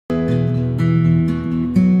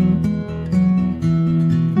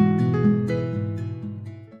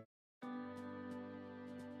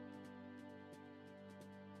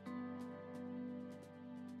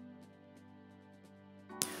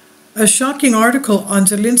a shocking article on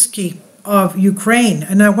Zelensky of Ukraine,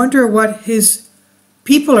 and I wonder what his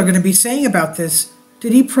people are going to be saying about this.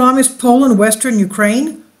 Did he promise Poland Western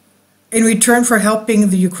Ukraine in return for helping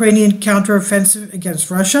the Ukrainian counteroffensive against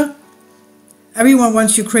Russia? Everyone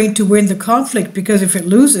wants Ukraine to win the conflict because if it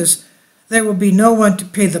loses, there will be no one to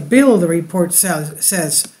pay the bill, the report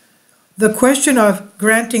says. The question of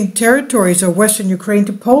granting territories of Western Ukraine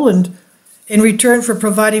to Poland in return for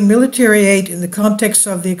providing military aid in the context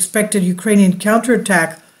of the expected Ukrainian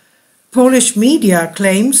counterattack, Polish media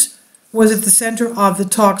claims, was at the center of the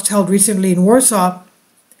talks held recently in Warsaw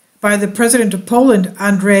by the President of Poland,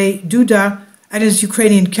 Andrzej Duda, and his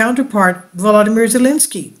Ukrainian counterpart, Volodymyr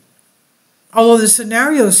Zelensky. Although the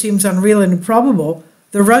scenario seems unreal and improbable,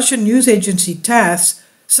 the Russian news agency TASS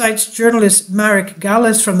cites journalist Marek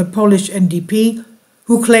Galis from the Polish NDP,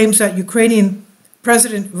 who claims that Ukrainian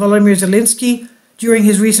President Volodymyr Zelensky, during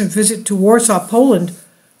his recent visit to Warsaw, Poland,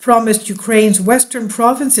 promised Ukraine's western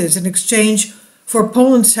provinces in exchange for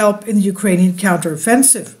Poland's help in the Ukrainian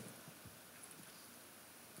counteroffensive.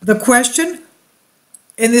 The question?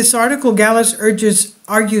 In this article, Galis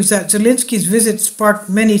argues that Zelensky's visit sparked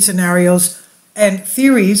many scenarios and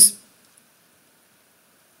theories.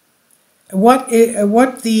 What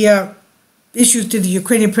issues did the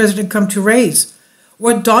Ukrainian president come to raise?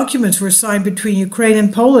 What documents were signed between Ukraine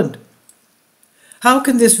and Poland? How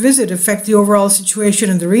can this visit affect the overall situation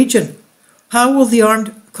in the region? How will the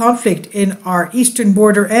armed conflict in our eastern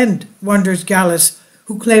border end, wonders Galis,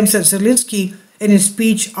 who claims that Zelensky, in his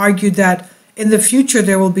speech, argued that in the future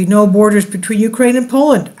there will be no borders between Ukraine and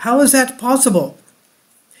Poland. How is that possible?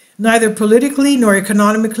 Neither politically, nor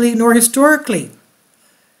economically, nor historically.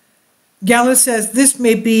 Galis says this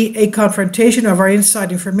may be a confrontation of our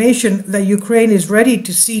inside information that Ukraine is ready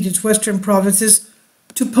to cede its western provinces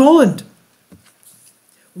to Poland.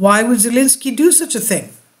 Why would Zelensky do such a thing?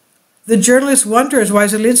 The journalist wonders why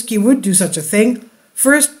Zelensky would do such a thing.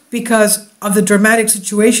 First, because of the dramatic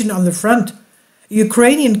situation on the front.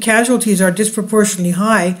 Ukrainian casualties are disproportionately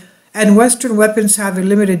high, and Western weapons have a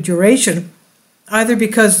limited duration, either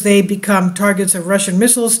because they become targets of Russian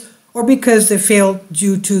missiles or because they fail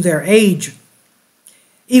due to their age.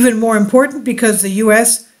 Even more important, because the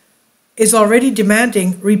US is already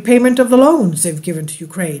demanding repayment of the loans they've given to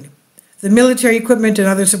Ukraine, the military equipment and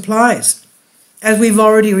other supplies. As we've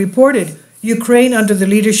already reported, Ukraine, under the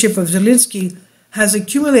leadership of Zelensky, has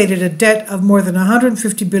accumulated a debt of more than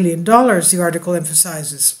 $150 billion, the article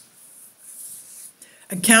emphasizes.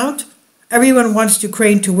 Everyone wants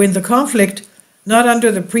Ukraine to win the conflict, not under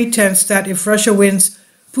the pretense that if Russia wins,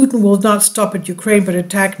 Putin will not stop at Ukraine but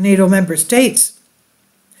attack NATO member states.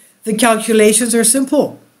 The calculations are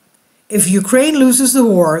simple. If Ukraine loses the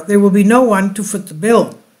war, there will be no one to foot the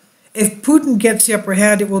bill. If Putin gets the upper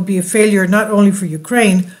hand, it will be a failure not only for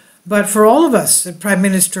Ukraine, but for all of us, said Prime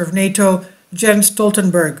Minister of NATO, Jens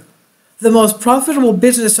Stoltenberg. The most profitable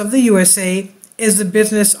business of the USA is the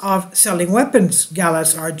business of selling weapons,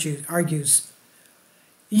 Galis argues.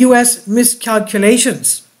 US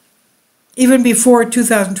miscalculations. Even before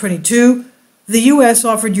 2022, the US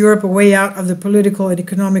offered Europe a way out of the political and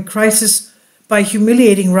economic crisis by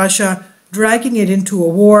humiliating Russia, dragging it into a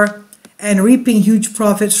war, and reaping huge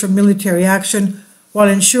profits from military action, while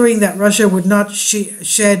ensuring that Russia would not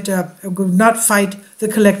fight the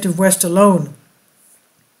collective West alone.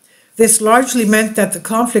 This largely meant that the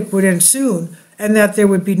conflict would end soon and that there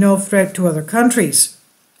would be no threat to other countries.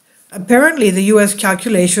 Apparently, the US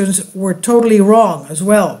calculations were totally wrong as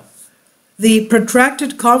well. The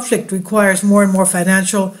protracted conflict requires more and more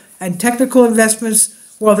financial and technical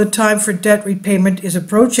investments, while the time for debt repayment is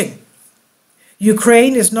approaching.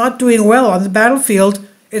 Ukraine is not doing well on the battlefield.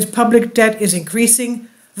 Its public debt is increasing.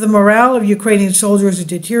 The morale of Ukrainian soldiers is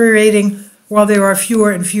deteriorating, while there are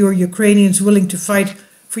fewer and fewer Ukrainians willing to fight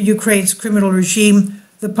for Ukraine's criminal regime,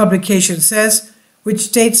 the publication says, which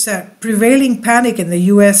states that prevailing panic in the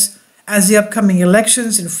US as the upcoming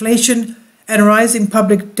elections, inflation, and rising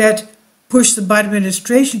public debt push the Biden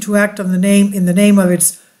administration to act in the name of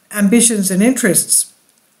its ambitions and interests.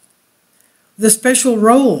 The special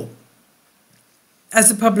role. As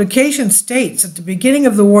the publication states, at the beginning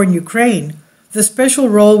of the war in Ukraine, the special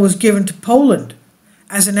role was given to Poland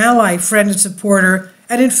as an ally, friend, and supporter,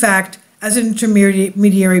 and in fact, as an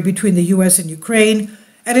intermediary between the US and Ukraine,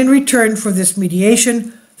 and in return for this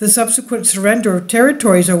mediation, the subsequent surrender of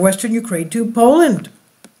territories of Western Ukraine to Poland.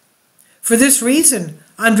 For this reason,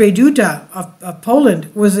 Andrzej Duda of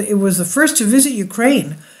Poland was the first to visit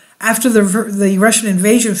Ukraine after the Russian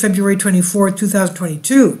invasion February 24,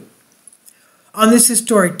 2022. On this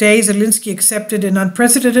historic day, Zelensky accepted an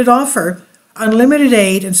unprecedented offer, unlimited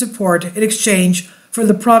aid and support in exchange for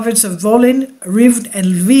the province of Volyn, Rivne, and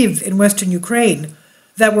Lviv in western Ukraine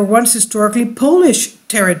that were once historically Polish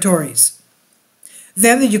territories.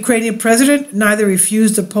 Then the Ukrainian president neither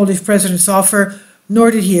refused the Polish president's offer nor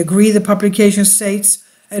did he agree, the publication states,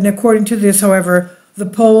 and according to this, however, the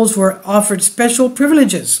Poles were offered special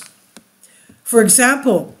privileges. For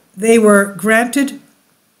example, they were granted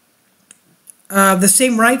the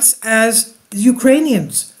same rights as the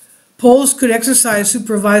Ukrainians. Poles could exercise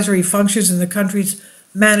supervisory functions in the country's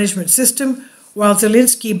management system, while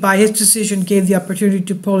Zelensky, by his decision, gave the opportunity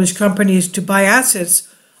to Polish companies to buy assets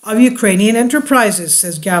of Ukrainian enterprises,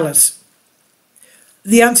 says Gallus.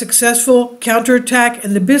 The unsuccessful counterattack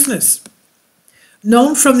and the business.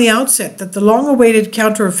 Known from the outset that the long-awaited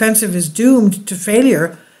counteroffensive is doomed to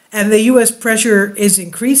failure and the U.S. pressure is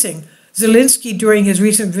increasing, Zelensky, during his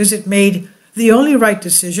recent visit, made the only right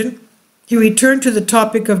decision. He returned to the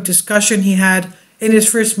topic of discussion he had in his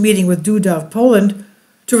first meeting with Duda of Poland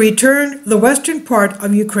to return the western part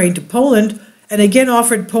of Ukraine to Poland, and again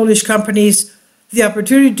offered Polish companies the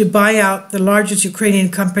opportunity to buy out the largest Ukrainian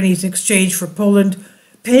companies in exchange for Poland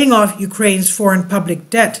paying off Ukraine's foreign public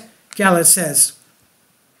debt, Gallus says.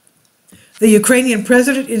 The Ukrainian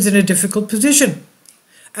president is in a difficult position.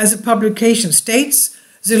 As the publication states,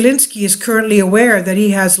 Zelensky is currently aware that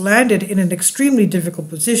he has landed in an extremely difficult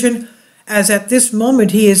position, as at this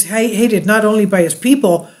moment he is hated not only by his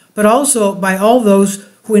people, but also by all those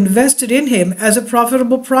who invested in him as a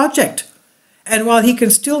profitable project. And while he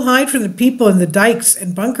can still hide from the people in the dikes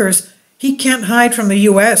and bunkers, he can't hide from the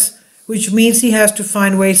U.S., which means he has to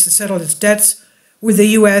find ways to settle his debts with the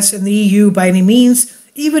U.S. and the EU by any means,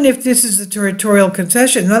 even if this is a territorial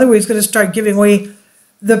concession. In other words, he's going to start giving away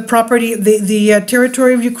the property, the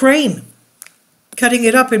territory of Ukraine, cutting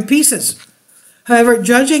it up in pieces. However,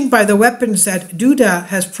 judging by the weapons that Duda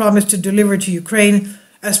has promised to deliver to Ukraine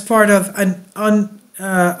as part of an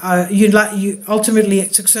ultimately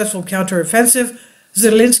successful counteroffensive,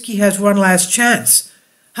 Zelensky has one last chance.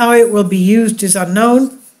 How it will be used is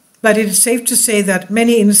unknown, but it is safe to say that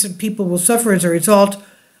many innocent people will suffer as a result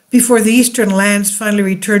before the eastern lands finally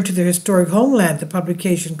return to their historic homeland, the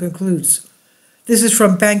publication concludes. This is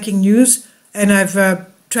from Banking News, and I've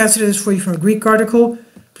translated this for you from a Greek article.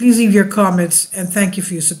 Please leave your comments, and thank you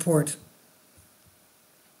for your support.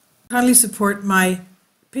 Kindly support my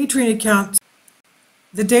Patreon account.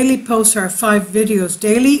 The daily posts are 5 videos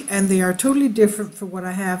daily, and they are totally different from what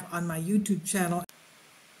I have on my YouTube channel.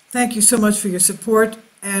 Thank you so much for your support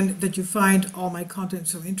and that you find all my content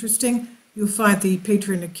so interesting. You'll find the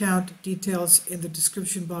Patreon account details in the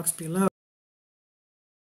description box below.